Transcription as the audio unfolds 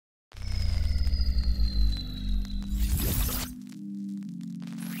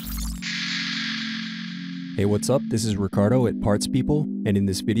Hey, what's up? This is Ricardo at Parts People, and in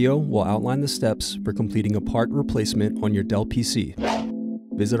this video, we'll outline the steps for completing a part replacement on your Dell PC.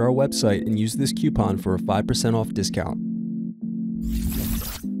 Visit our website and use this coupon for a 5% off discount.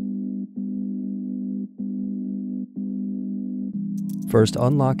 First,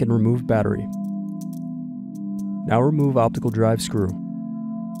 unlock and remove battery. Now remove optical drive screw.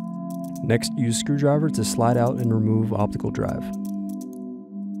 Next, use screwdriver to slide out and remove optical drive.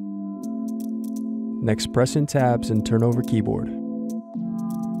 Next, press in tabs and turn over keyboard.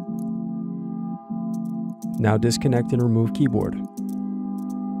 Now disconnect and remove keyboard.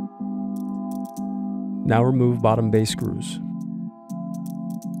 Now remove bottom base screws.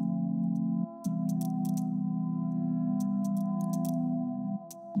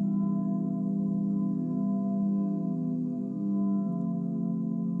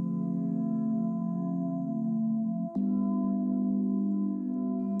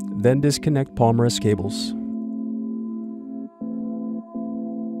 Then disconnect palm rest cables.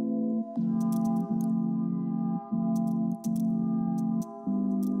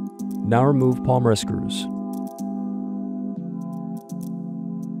 Now remove palm rest screws.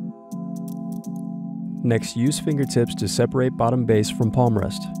 Next, use fingertips to separate bottom base from palm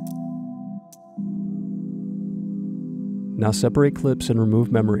rest. Now separate clips and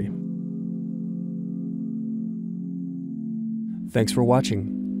remove memory. Thanks for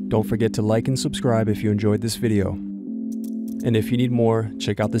watching. Don't forget to like and subscribe if you enjoyed this video. And if you need more,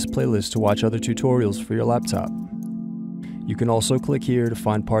 check out this playlist to watch other tutorials for your laptop. You can also click here to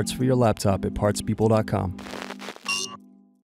find parts for your laptop at partspeople.com.